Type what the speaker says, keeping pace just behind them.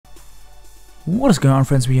What is going on,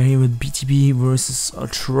 friends? We are here with BTB versus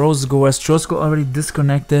Trosko, as Trosko already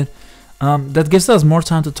disconnected. That gives us more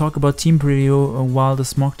time to talk about team preview while the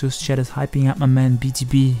Smogtooth chat is hyping up my man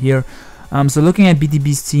BTB here. So looking at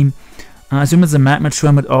BTB's team, I assume it's a Magma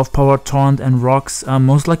Tram with Off-Power, Taunt and Rocks.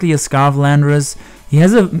 Most likely a Scarf Landorus. He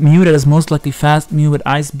has a Mew that is most likely Fast Mew with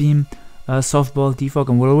Ice Beam, Softball, Defog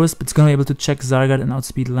and Will-O-Wisp. It's going to be able to check Zygarde and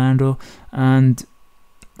outspeed Lando. And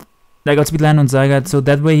like outspeed Lando and Zygarde, so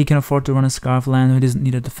that way he can afford to run a Scarf Lando. He doesn't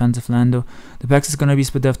need a defensive Lando. The packs is gonna be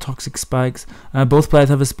Spadef Toxic Spikes. Both players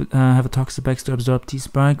have a Toxic Spikes to absorb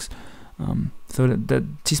T-Spikes. So the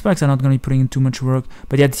T-Spikes are not gonna be putting in too much work.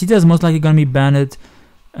 But yeah, Tita is most likely gonna be Bandit.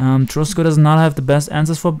 Trosko does not have the best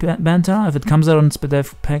answers for Banta. If it comes out on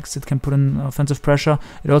Spadef packs, it can put in offensive pressure.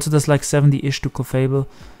 It also does like 70-ish to Clefable.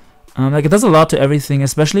 Like it does a lot to everything,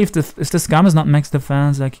 especially if the Scam is not max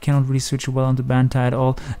defense. Like you cannot really switch well onto Banta at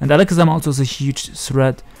all. And Alakazam also is a huge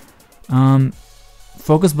threat.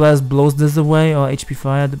 Focus Blast blows this away, or HP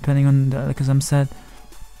Fire depending on the Alakazam set.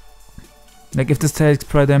 Like if this takes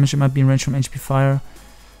prior damage, it might be in range from HP Fire.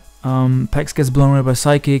 Pax gets blown away by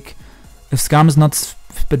Psychic. If Scam is not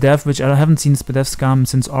Spadef, which I haven't seen Spadef Scam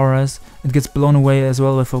since Auras, it gets blown away as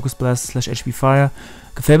well by Focus Blast / HP Fire.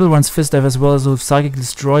 Clefable runs Fist Dive as well, so if Psychic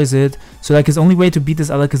destroys it, so like his only way to beat this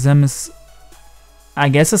Alakazam is, I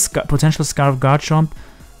guess, a potential Scarf Garchomp,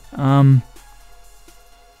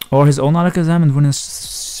 or his own Alakazam and win his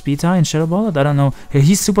Speed Tie and Shadow Ball. I don't know.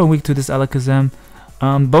 He's super weak to this Alakazam.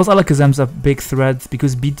 Both Alakazams are big threats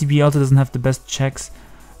because BTB also doesn't have the best checks.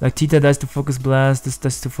 Like Tita dies to Focus Blast, this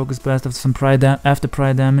dies to Focus Blast after some after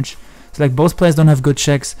prior damage. So like both players don't have good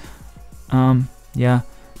checks. Yeah.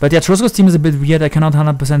 But yeah, Trosko's team is a bit weird. I cannot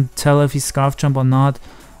 100% tell if he's Scarf Jump or not,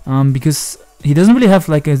 because he doesn't really have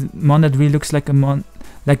like a mon that really looks like a mon,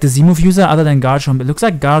 like the Z-move user, other than Garchomp. It looks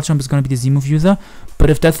like Garchomp is going to be the Z-move user, but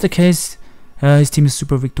if that's the case, his team is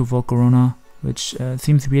super weak to Volcarona, which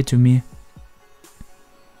seems weird to me.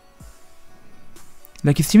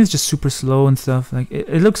 Like his team is just super slow and stuff. Like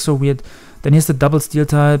it looks so weird. Then he has the double Steel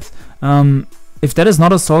types. If that is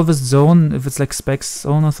not a Solvus zone, if it's like Specs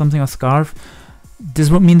zone or something, or Scarf,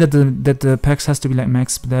 this would mean that the packs has to be like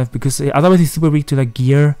max Spadef, because otherwise he's super weak to like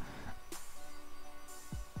Gear.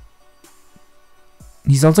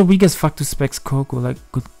 He's also weak as fuck to Specs Coco. Like,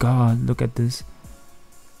 good god, look at this.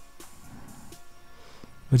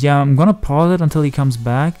 But yeah, I'm gonna pause it until he comes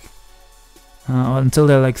back, or until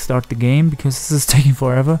they like start the game, because this is taking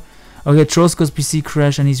forever. Okay, Trosko's PC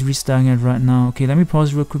crashed and he's restarting it right now. Okay, let me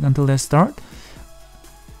pause real quick until they start.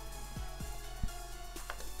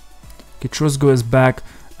 Okay, Trosko is back.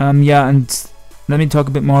 Yeah, and let me talk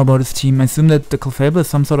a bit more about his team. I assume that the Clefable is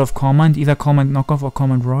some sort of Calm Mind, either Calm Mind knockoff or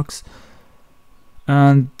Calm Mind Rocks.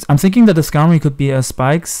 And I'm thinking that the Skarmory could be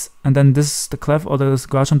Spikes, and then this, the Clef, or the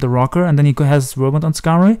Garchomp, the Rocker, and then he has Robot on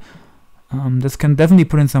Skarmory. This can definitely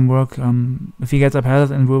put in some work if he gets up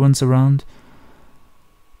ahead and Robot's around.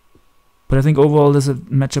 But I think overall this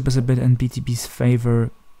matchup is a bit in BTB's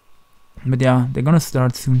favor. But yeah, they're gonna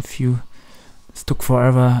start soon. Phew. This took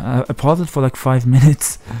forever. I paused it for like 5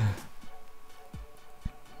 minutes.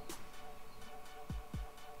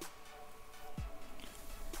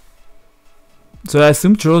 So I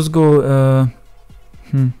assume Trosko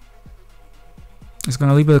is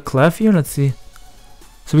gonna leave with a Clef here. Let's see.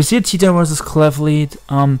 So we see a Tita versus Clef lead.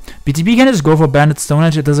 BTB can just go for Bandit Stone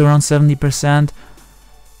Edge. It does around 70%.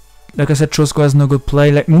 Like I said, Trosko has no good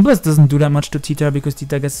play. Like Moonblast doesn't do that much to Tita because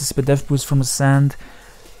Tita gets the Spadef boost from the sand.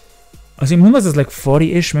 I think Moonblast is like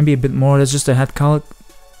 40-ish, maybe a bit more. That's just a head calc.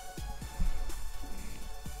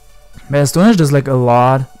 But Stone Edge does like a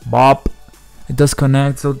lot. Bop. It does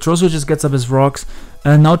connect. So Trosko just gets up his rocks.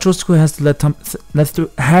 And now Trosko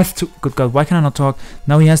has to good god, why can I not talk?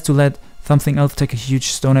 Now he has to let something else take a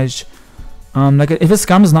huge Stone Edge. Like if his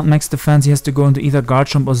Scam is not max defense, he has to go into either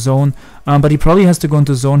Garchomp or Zone. But he probably has to go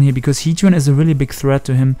into Zone here because Heatran is a really big threat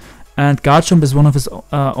to him. And Garchomp is one of his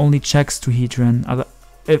only checks to Heatran.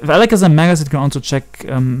 If Alakazam Megas, it can also check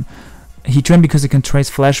Heatran because it can trace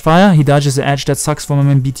Flash Fire. He dodges the edge, that sucks for him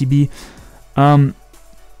in BTB.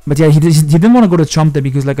 But yeah, he didn't want to go to Chomp there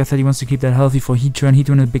because, like I said, he wants to keep that healthy for Heatran.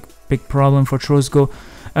 Heatran is a big problem for Trosko.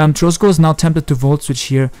 Trosko is now tempted to Volt Switch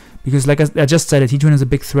here because, like I just said, Heatran is a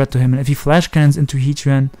big threat to him. And if he Flash Cannons into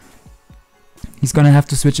Heatran, he's going to have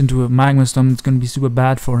to switch into a Magma Storm. It's going to be super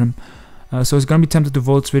bad for him. So he's going to be tempted to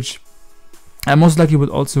Volt Switch. I most likely would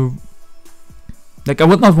also... Like, I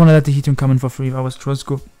would not want to let the Heatran come in for free if I was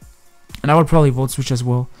Trosko. And I would probably Volt Switch as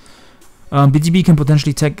well. BTB can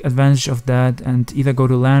potentially take advantage of that and either go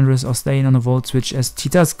to Landorus or stay in on a Volt Switch, as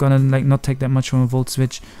Tita's gonna like not take that much from a Volt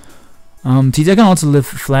Switch. Tita can also live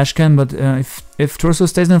Flash Can, but if Trosko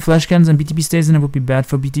stays in Flash Cans and BTB stays in, it would be bad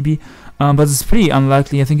for BTB. But it's pretty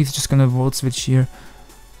unlikely. I think he's just gonna Volt Switch here.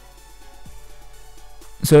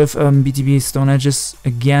 So if BTB Stone Edges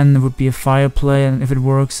again, it would be a fire play, and if it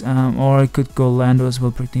works, or I could go Lando as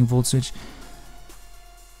well, predicting Volt Switch.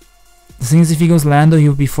 The thing is, if he goes Lando, he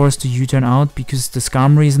would be forced to U-turn out because the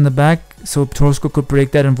Skarmory is in the back. So Trosko could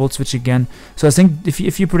predict that and Volt Switch again. So I think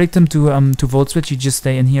if you predict him to Volt Switch, you just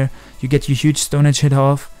stay in here. You get your huge Stone Edge hit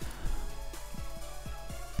off.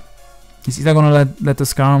 He's either gonna let the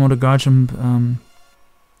Skarm or the Garchomp,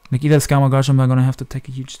 like either Skarm or Garchomp are gonna have to take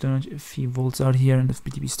a huge Stone Edge if he volts out here and if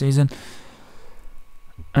BTB stays in.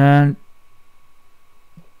 And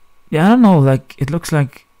yeah, I don't know. Like it looks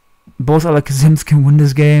like both Alakazems can win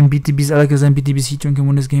this game. BTB's Alakazam, BTB's Heatran can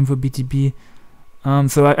win this game for BTB.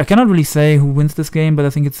 So I cannot really say who wins this game, but I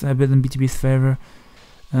think it's a bit in BTB's favor.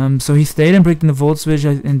 So he stayed and predicted the Volt Switch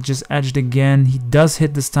and just edged again. He does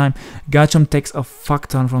hit this time. Garchomp takes a fuck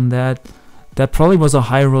ton from that. That probably was a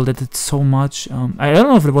high roll that did so much. I don't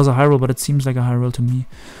know if it was a high roll, but it seems like a high roll to me.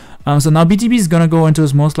 So now BTB is gonna go into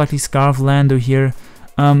his most likely Scarf Lando here.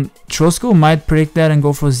 Trosko might predict that and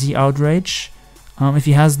go for Z Outrage. If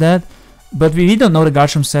he has that, but we don't know the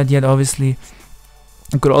Garchomp set yet. Obviously,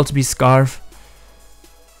 it could also be Scarf,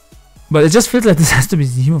 but it just feels like this has to be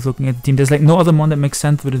Z-move. Looking at the team, there's like no other one that makes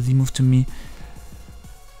sense with a Z-move to me.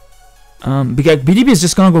 Because BTB is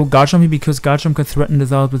just gonna go Garchomp because Garchomp can threaten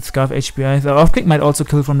this out with Scarf HPI. The off-kick might also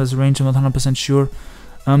kill from this range. I'm not 100% sure.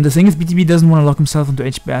 The thing is, BTB doesn't want to lock himself into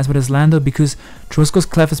HPIs with his Lando because Trosko's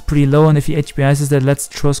Clef is pretty low, and if he HPIs, that lets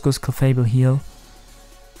Trosko's Clefable heal.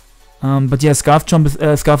 But yeah, Scarf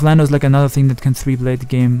Lando is like another thing that can 3-blade the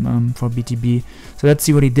game for BTB. So let's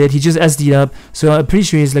see what he did. He just SD'd up. So I'm pretty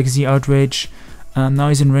sure he's like Z Outrage. Now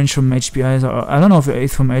he's in range from HPIs. Or I don't know if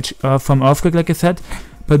it's from Earthquake like I said.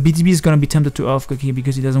 But BTB is going to be tempted to Earthquake here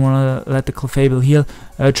because he doesn't want to let the Clefable heal.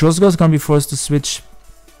 Trosko is going to be forced to switch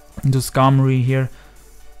into Skarmory here.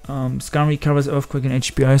 Skarmory covers Earthquake and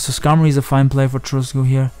HPI. So Skarmory is a fine play for Trosko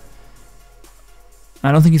here.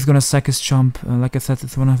 I don't think he's gonna sack his Chomp. Like I said,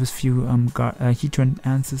 it's one of his few Heatran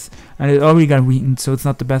answers, and it already got weakened, so it's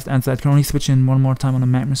not the best answer. I can only switch in one more time on a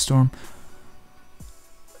Magma Storm.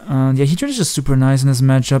 Yeah, Heatran is just super nice in this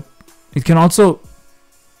matchup. It can also,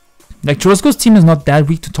 like, Trosko's team is not that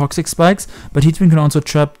weak to Toxic Spikes, but Heatran can also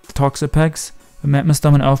trap Toxic Packs with Magma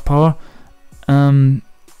Storm and Elf Power. And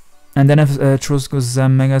then if Trosko's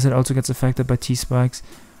Mega Set also gets affected by T-Spikes.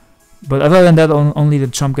 But other than that, only the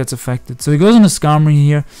Chomp gets affected. So he goes on a Skarmory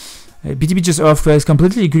here. BTB just Earthquakes.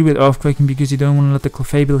 Completely agree with Earthquaking because you don't want to let the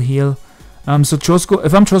Clefable heal. So Trosko,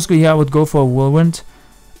 if I'm Trosko here, I would go for a Whirlwind.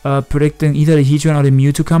 Predicting either the Heatran or the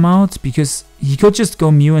Mew to come out. Because he could just go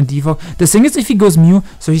Mew and Defog. The thing is, if he goes Mew,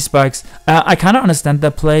 so he Spikes. I kind of understand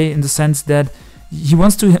that play in the sense that he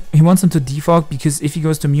wants him to Defog. Because if he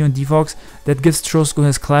goes to Mew and Defogs, that gives Trosko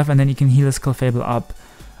his Clef and then he can heal his Clefable up.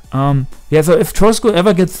 Yeah, so if Trosko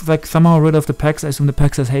ever gets like somehow rid of the Pex, I assume the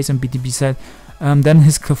Pex has haste and BTB set, then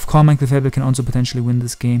his Calm and Clefable can also potentially win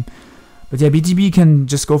this game. But yeah, BTB can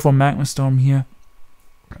just go for Magma Storm here.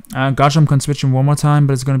 Garchomp can switch in one more time,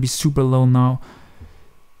 but it's gonna be super low now.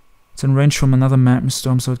 It's in range from another Magma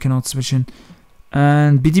Storm, so it cannot switch in.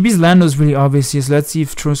 And BTB's Lando is really obvious here, so let's see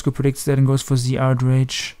if Trosko predicts that and goes for Z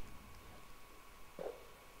Outrage.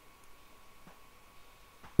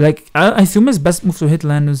 Like, I assume his best move to hit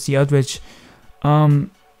Lando is the Outrage.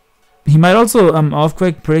 He might also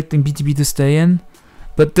Earthquake, predicting BTB to stay in.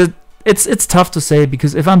 But it's tough to say,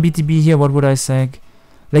 because if I'm BTB here, what would I sag?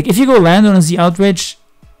 Like, if you go Lando and the Outrage,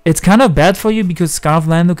 it's kind of bad for you, because Scarf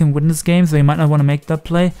Lando can win this game, so you might not want to make that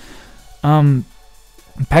play.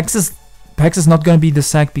 Pex is not going to be the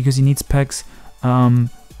sack, because he needs Pex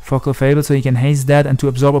for Clefable, so he can haste that and to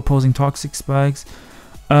absorb opposing Toxic Spikes.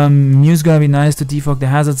 Mew's gonna be nice to defog the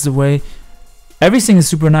hazards away. Everything is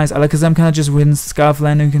super nice. Alakazam kind of just wins. Scarf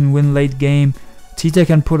Landing can win late game. Tita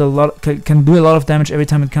can put can do a lot of damage every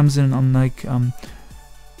time it comes in on like a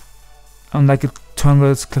turn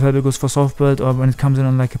where Clefable goes for soft build, or when it comes in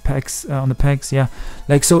on like a Pex on the Pex. Yeah,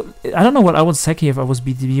 like, so I don't know what I would sack here if I was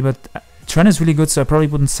BTB, but Tren is really good, so I probably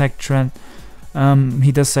wouldn't sack Tren.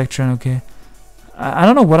 He does sack Tren, okay. I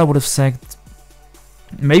don't know what I would have sacked.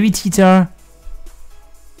 Maybe Tita,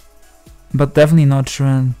 but definitely not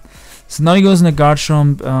Tren. So now he goes in the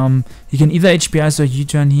Garchomp. He can either HPI or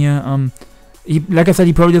U-turn here. Like I said,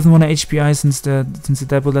 he probably doesn't want to HPI since the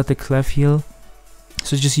dead will let the Clef heal.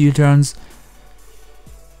 So just U-turns.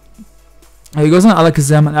 He goes on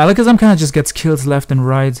Alakazam, and Alakazam kind of just gets kills left and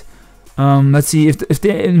right. Let's see, if the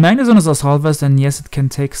Magnezone is Assault Vest, then yes, it can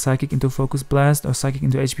take Psychic into Focus Blast or Psychic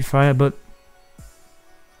into HP Fire, but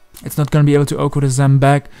It's not gonna be able to Oko the Zem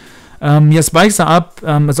back. Yeah, spikes are up.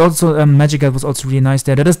 It's also Magic Guide was also really nice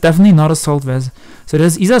there. That is definitely not Assault Vest. So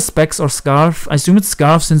there's either Specs or Scarf. I assume it's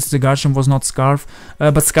Scarf since the Guardian was not Scarf.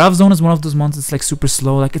 But Scarf Zone is one of those monsters that's like super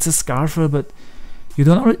slow. Like it's a Scarfer, but you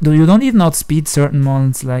don't even outspeed certain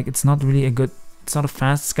mons. Like it's not really a good. It's not a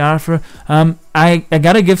fast Scarfer. I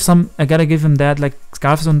gotta give him that. Like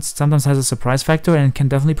Scarf Zone sometimes has a surprise factor and can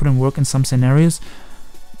definitely put in work in some scenarios.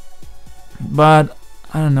 But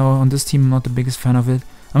I don't know. On this team, I'm not the biggest fan of it.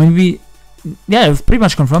 I mean, we've pretty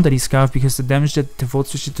much confirmed that he's Scarf because the damage that default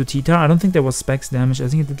switched it to T-Tar, I don't think there was Specs damage. I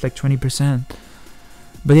think it did like 20%.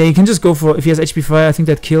 But yeah, you can just go for, if he has HP Fire, I think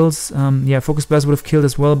that kills. Yeah, Focus Blast would have killed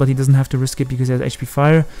as well, but he doesn't have to risk it because he has HP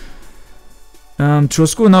Fire.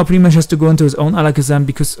 Trosko now pretty much has to go into his own Alakazam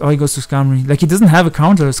because, he goes to Skarmory. Like, he doesn't have a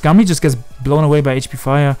counter. Skarmory just gets blown away by HP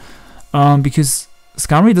Fire. Because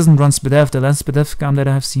Skarmory doesn't run Spadef. The last Spadef Skam that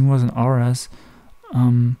I have seen was an RS.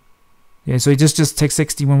 Yeah, so he just takes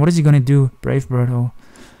 61. What is he gonna do? Brave Bird.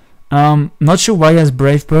 Not sure why he has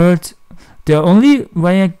Brave Bird. The only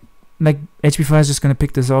way like HP Fire is just gonna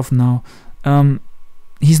pick this off now.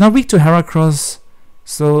 He's not weak to Heracross,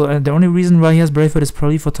 so the only reason why he has Brave Bird is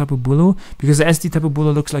probably for Tapu Bulu, because the SD Tapu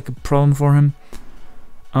Bulu looks like a problem for him.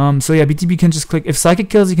 So yeah, BTB can just click. If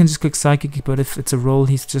Psychic kills, he can just click Psychic, but if it's a roll,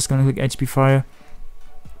 he's just gonna click HP Fire.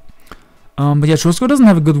 But yeah, Trosko doesn't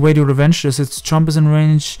have a good way to revenge this. Its Chomp is in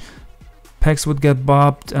range. Pex would get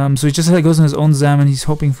bobbed, so he just goes in his own Zam and he's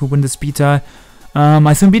hoping to win the speed tie.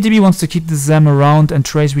 I think BTB wants to keep the Zam around and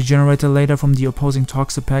trace Regenerator later from the opposing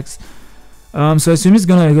Toxapex. So I assume he's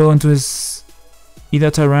gonna go into his either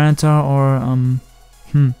Tyranitar or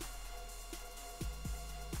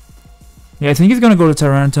yeah, I think he's gonna go to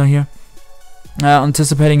Tyranitar here,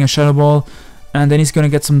 anticipating a Shadow Ball, and then he's gonna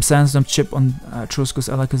get some Sandstorm Chip on Trosko's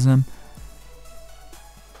Alakazam.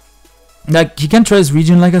 Like, he can trace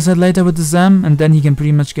Region, like I said, later with the Zam, and then he can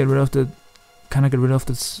pretty much get rid of the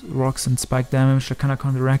rocks and spike damage that kind of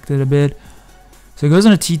counteract it a bit. So he goes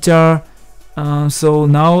on a T-Tar. So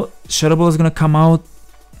now Shadow Ball is gonna come out,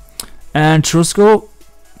 and Trosko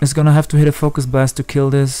is gonna have to hit a Focus Blast to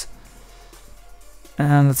kill this.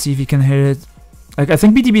 And let's see if he can hit it. Like, I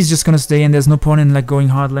think BTB is just gonna stay in. There's no point in like going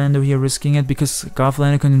hard Lando here, risking it, because Garf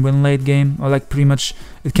Lando can win late game, or like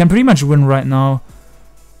it can pretty much win right now.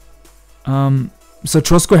 So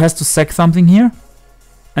Trosko has to sack something here,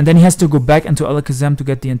 and then he has to go back into Alakazam to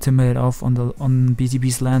get the Intimidate off on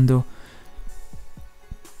BTB's Lando.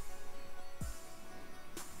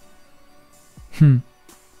 I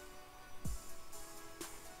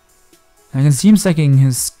can see him sacking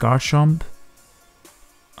his Garchomp.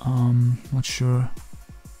 Not sure.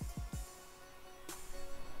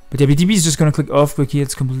 But yeah, BTB is just gonna click off quick here.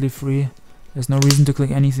 It's completely free. There's no reason to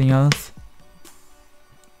click anything else.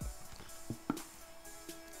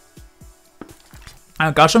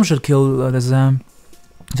 Garchomp should kill the Zam.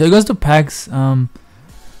 So he goes to Pax,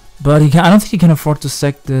 but I don't think he can afford to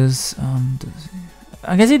sack this.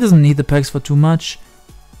 I guess he doesn't need the Pax for too much.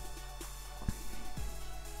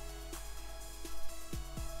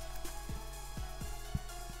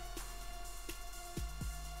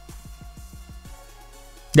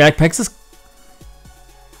 Yeah, like Pax is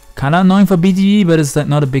kind of annoying for BTB, but it's like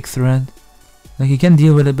not a big threat. Like, he can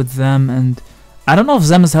deal with it with them, and I don't know if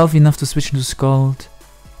Zam is healthy enough to switch into Scald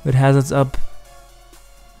with hazards up.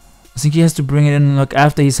 I think he has to bring it in like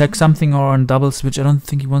after he sacks something or on double switch. I don't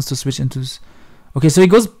think he wants to switch into... Okay, so he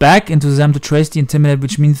goes back into Zam to trace the Intimidate,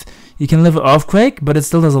 which means he can live Earthquake, but it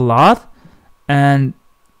still does a lot. And...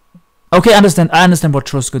 okay, I understand what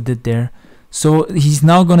Trosko did there. So he's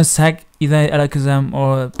now gonna sack either Alakazam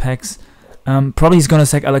or Pax. Probably he's gonna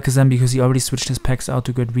sack Alakazam because he already switched his Pax out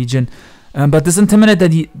to good Regen. But this Intimidate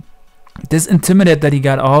that he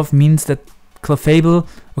got off means that Clefable...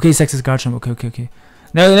 okay, he sacks his Garchomp. Okay.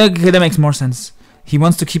 That makes more sense. He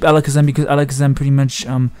wants to keep Alakazam because Alakazam pretty much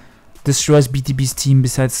destroys BTB's team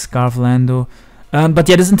besides Scarf Lando. But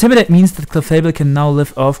yeah, this Intimidate means that Clefable can now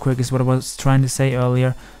live Earthquake, is what I was trying to say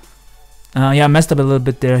earlier. Yeah, I messed up a little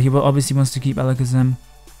bit there. He obviously wants to keep Alakazam.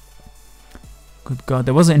 Good god,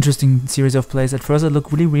 that was an interesting series of plays. At first it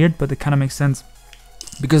looked really weird, but it kind of makes sense,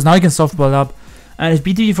 because now he can softball up. And if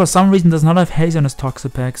BTB for some reason does not have Haze on his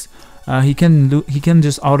Toxapex, he can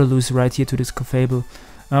just auto-lose right here to this Clefable.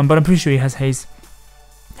 But I'm pretty sure he has Haze.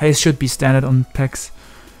 Haze should be standard on Pex.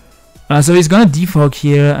 So he's gonna defog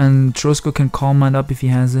here, and Trosko can Calm Mind up if he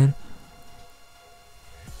has it.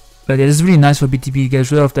 But yeah, this is really nice for BTB. He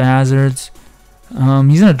gets rid of the hazards.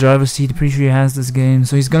 He's in a driver's seat. Pretty sure he has this game,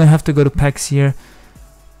 so he's gonna have to go to Pex here.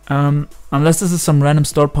 Unless this is some random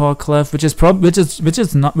Store Power Clef, which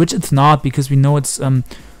it's not, because we know it's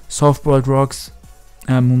soft boiled rocks.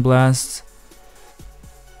 Moonblast,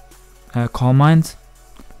 Calm Mind.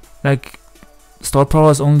 Like, Store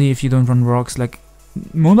Power is only if you don't run rocks. Like,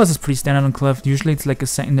 Moonblast is pretty standard on Clef. Usually it's like a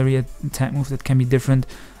secondary attack move that can be different.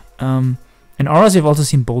 In Auras you've also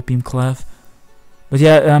seen Bolt Beam Clef. But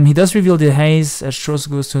yeah, he does reveal the Haze as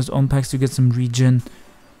Trosko goes to his own packs to get some regen.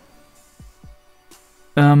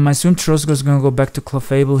 I assume Trosko is gonna go back to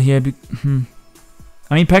Clefable here.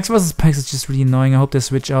 I mean, Pax versus Pax is just really annoying. I hope they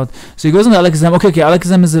switch out. So he goes into Alakazam. Okay,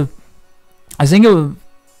 Alakazam is a... I think it will...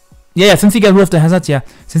 Yeah, since he got rid of the hazards,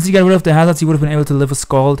 Since he got rid of the hazards, he would have been able to live a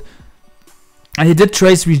Scald. And he did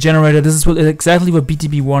trace Regenerator. This is exactly what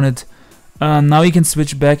BTB wanted. Now he can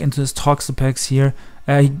switch back into his Toxapex here.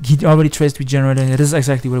 He already traced Regenerator. Yeah, this is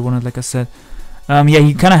exactly what I wanted, like I said. Yeah,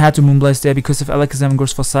 he kind of had to Moonblast there, because if Alakazam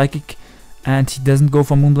goes for Psychic and he doesn't go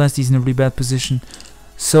for Moonblast, he's in a really bad position.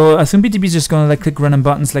 So I think BTB is just gonna like click random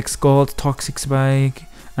buttons like Scald, Toxic Spike,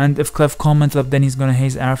 and if Clef comments up, then he's gonna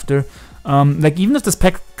haze after. Like even if this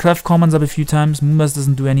pack Clef comments up a few times, Moonblast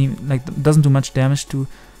doesn't do much damage to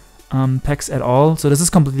packs at all. So this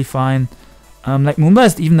is completely fine. Like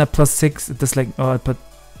Moonblast even at +6, it does like but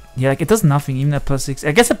yeah, like it does nothing even at +6.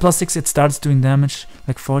 I guess at +6 it starts doing damage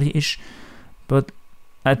like 40-ish, but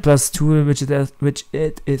at +2, which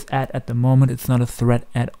it is at the moment, it's not a threat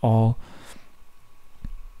at all.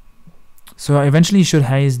 So eventually you should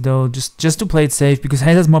haze though, just to play it safe, because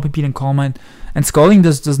haze has more PP than Calm Mind, and Scalding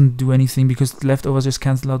doesn't do anything because leftovers just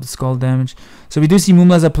cancel out the Scald damage. So we do see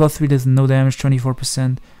Moonblast at +3, there's no damage,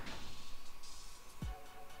 24%.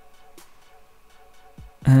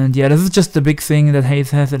 And yeah, this is just the big thing that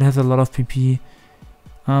haze has. It has a lot of PP.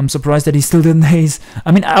 I'm surprised that he still didn't haze.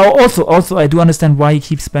 I mean, also I do understand why he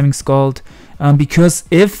keeps spamming Scald, because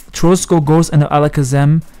if Trosko goes into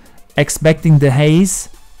Alakazam expecting the haze,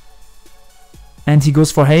 and he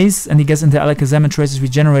goes for haze, and he gets into Alakazam and traces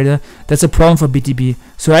Regenerator, that's a problem for BTB.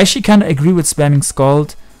 So I actually kind of agree with spamming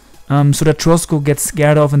Scald, so that Trosko gets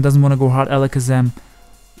scared off and doesn't want to go hard Alakazam.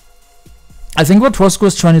 I think what Trosko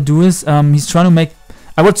is trying to do is, he's trying to make...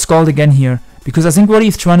 I would Scald again here, because I think what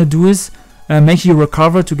he's trying to do is make you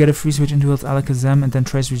recover to get a free switch into his Alakazam and then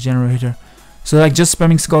trace Regenerator. So like just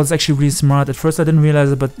spamming Scald is actually really smart. At first I didn't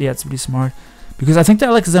realize it, but yeah, it's really smart. Because I think the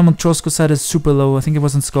Alakazam on Trosko side is super low. I think it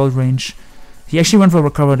was in Scald range. He actually went for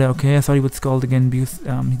recover there. Okay, I thought he would Scald again because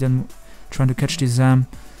he then trying to catch the Zam.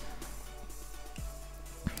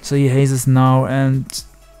 So he hazes now and...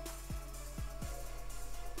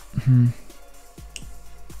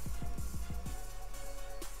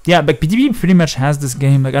 Yeah, but BTB pretty much has this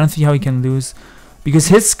game. Like I don't see how he can lose, because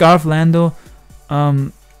his Scarf Lando,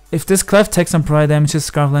 if this Clef takes some prior damage, his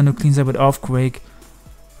Scarf Lando cleans up with Offquake.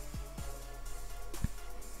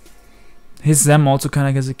 His Zam also kind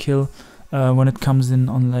of gets a kill when it comes in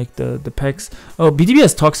on like the packs. Oh, BTB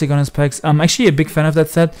has Toxic on his packs. I'm actually a big fan of that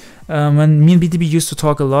set. When me and BTB used to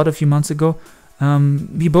talk a lot a few months ago,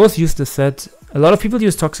 we both used the set. A lot of people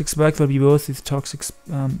use Toxic Spikes, but we both use Toxic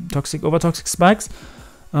over Toxic Spikes.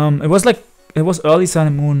 It was early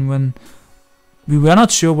Sun&Moon when we were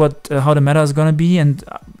not sure what how the meta is gonna be, and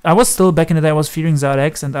I was still back in the day. I was fearing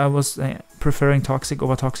Zardex, and I was preferring Toxic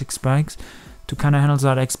over Toxic Spikes to kind of handle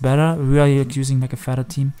Zardex better. We are using like a fatter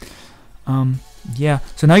team. Yeah.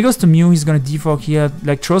 So now he goes to Mew. He's gonna defog here.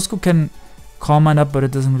 Like Trosko can Calm Mind up, but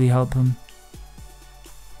it doesn't really help him.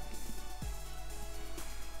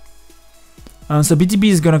 So BTB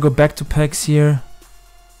is gonna go back to packs here.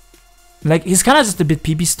 Like, he's kind of just a bit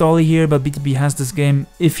PP stally here, but BTB has this game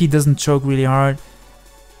if he doesn't choke really hard.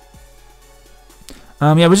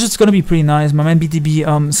 Yeah, which is gonna be pretty nice. My man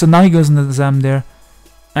BTB, so now he goes into the Zam there.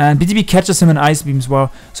 And BTB catches him in Ice Beams, wow.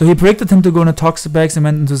 So he predicted him to go into Toxapex and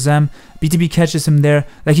went into Zam. BTB catches him there.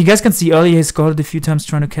 Like you guys can see earlier, he scored a few times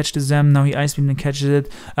trying to catch the Zam. Now he Ice Beamed and catches it.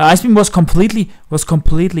 Ice Beam was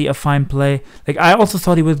completely a fine play. Like I also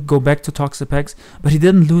thought he would go back to Toxapex, but he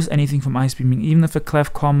didn't lose anything from Ice Beaming, even if a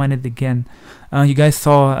Clef Calm Minded again. You guys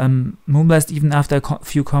saw Moonblast, even after a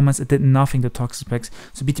few comments, it did nothing to Toxapex.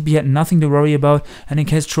 So BTB had nothing to worry about, and in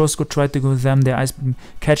case Trosko tried to go Zam, the Ice Beam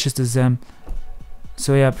catches the Zam.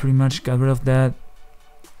 So yeah, pretty much got rid of that.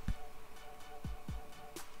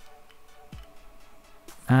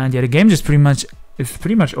 And yeah, the game just pretty much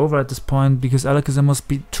over at this point, because Alakazam must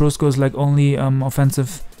be Trosko's like only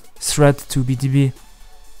offensive threat to BTB.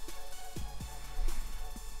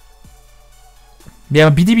 Yeah,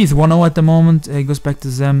 BTB is 1-0 at the moment. He goes back to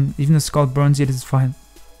Zam. Even if Scald burns yet, it's fine.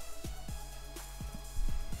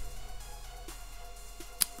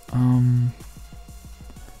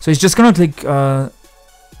 So he's just gonna click.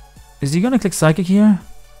 Is he gonna click Psychic here?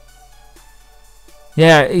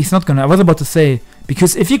 Yeah, he's not gonna. I was about to say,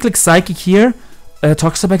 because if you click Psychic here,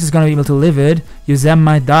 Toxapex is gonna be able to live it. Your Zem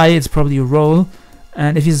might die, it's probably a roll.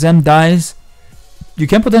 And if your Zem dies, you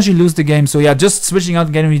can potentially lose the game. So yeah, just switching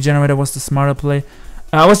out getting Regenerator was the smarter play.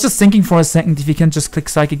 I was just thinking for a second if you can just click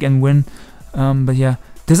Psychic and win. But yeah,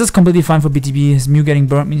 this is completely fine for BTB. His Mew getting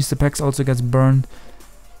burnt means the Pex also gets burned.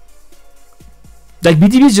 Like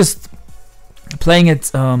BTB is just playing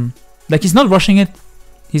it, like he's not rushing it.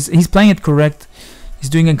 He's playing it correct. He's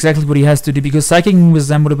doing exactly what he has to do, because Psychicing with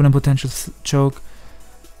Zem would have been a potential choke.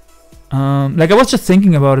 Like I was just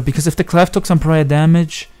thinking about it, because if the Clef took some prior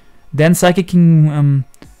damage, then Psychicing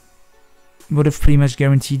would have pretty much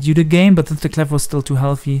guaranteed you the game, but if the Clef was still too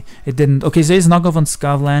healthy, it didn't. Okay, so he's knockoff on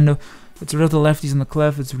Scarlando. It's rid of the lefties on the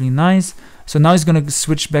Clef, it's really nice. So now he's gonna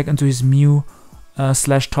switch back into his Mew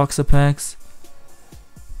slash Toxapex.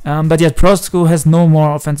 But yeah, Trosko has no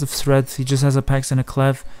more offensive threats. He just has a Pex and a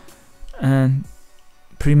Clef, and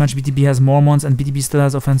pretty much BTB has more mons, and BTB still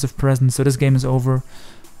has offensive presence, so this game is over.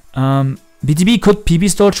 BTB could PB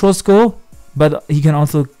stall Trosko, but he can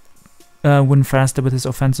also win faster with his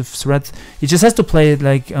offensive threats. He just has to play it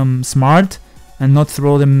like smart and not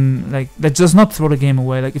throw them like just not throw the game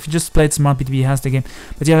away. Like if you just played smart, BTB has the game.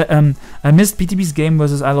 But yeah, I missed BTB's game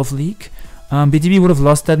versus Isle of League. BTB would have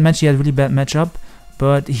lost that match. He had a really bad matchup,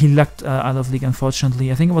 but he lucked Isle of League,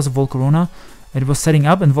 unfortunately. I think it was a Volcarona. It was setting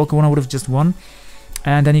up, and Volcarona would have just won.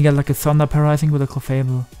 And then he got like a Thunder Para, I think, with a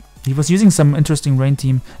Clefable. He was using some interesting rain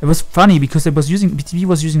team. It was funny because BTB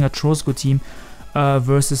was using a Trosko team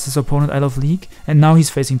versus his opponent Isle of League, and now he's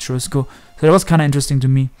facing Trosko. So that was kind of interesting to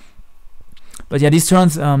me. But yeah, these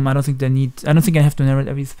turns, I don't think I have to narrate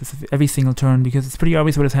every single turn, because it's pretty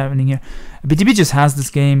obvious what is happening here. BTB just has this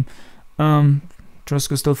game.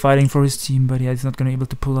 Trosko still fighting for his team, but yeah, he's not gonna be able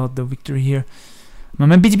to pull out the victory here. My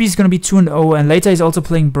man BTB is gonna be 2-0, and later he's also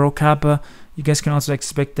playing Bro Kappa. You guys can also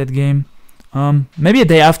expect that game. Maybe a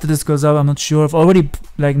day after this goes up, I'm not sure. I've already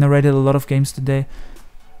like narrated a lot of games today,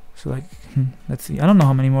 so like let's see. I don't know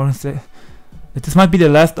how many more. This might be the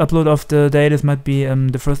last upload of the day. This might be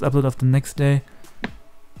the first upload of the next day.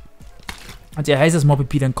 But yeah, Hayes has more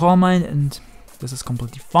PP than Calmine, and this is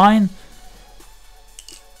completely fine.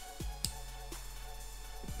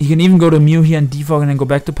 He can even go to Mew here and defog and then go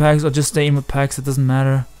back to Pax, or just stay in with Pax. It doesn't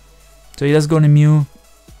matter. So he does go to Mew.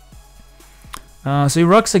 So he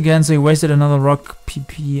rocks again, so he wasted another rock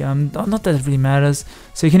PP. Not that it really matters.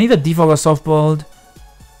 So he can either defog or softballed.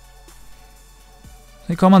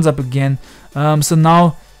 He commands up again. So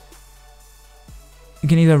now you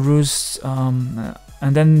can either roost, and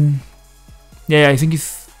then yeah, I think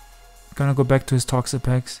he's gonna go back to his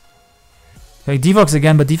Toxapex. Like defogs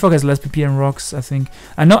again, but defog has less PP and rocks, I think.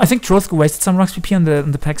 I think Trosko wasted some rocks PP on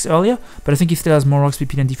the Pex earlier, but I think he still has more rocks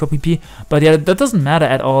PP than defog PP. But yeah, that doesn't matter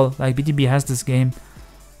at all. Like BTB has this game.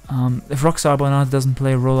 If rocks are or not, it doesn't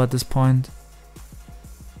play a role at this point.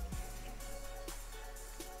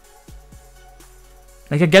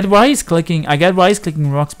 Like I get why he's clicking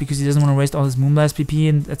rocks, because he doesn't want to waste all his Moonblast PP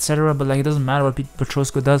and etc. But like it doesn't matter what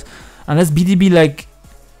Trosko does, unless BTB's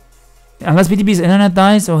internet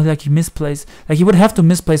dies, or like he misplays. Like he would have to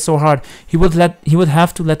misplay so hard. He would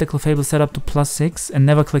have to let the Clefable set up to +6 and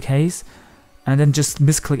never click Haze, and then just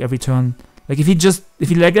misclick every turn. Like if he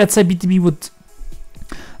like, let's say BTB would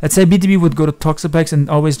go to Toxapex and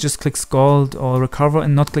always just click Scald or Recover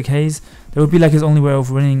and not click Haze. That would be like his only way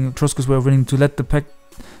of winning, Trosko's way of winning, to let the pack,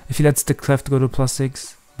 if he lets the Clef go to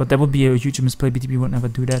 +6. But that would be a huge misplay. BTB would never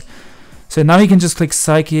do that. So now he can just click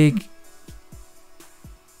Psychic.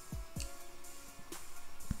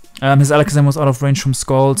 His Alakazam was out of range from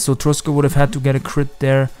Scald, so Trosko would have had to get a crit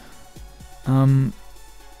there. I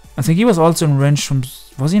think he was also in range from...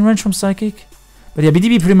 Was he in range from Psychic? But yeah,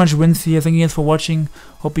 BTB pretty much wins here. Thank you guys for watching.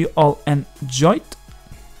 Hope you all enjoyed.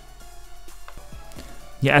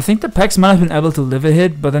 Yeah, I think the Pex might have been able to live a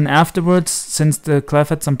hit, but then afterwards, since the Clef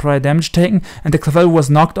had some prior damage taken and the Clefable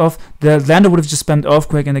was knocked off, the lander would have just spammed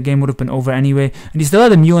Earthquake and the game would have been over anyway. And he still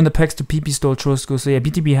had a Mew and the Pex to PP stall Trosko, so yeah,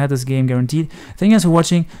 BTB had this game guaranteed. Thank you guys for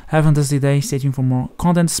watching. Have a fantastic day. Stay tuned for more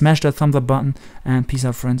content. Smash that thumbs up button, and peace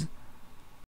out, friends.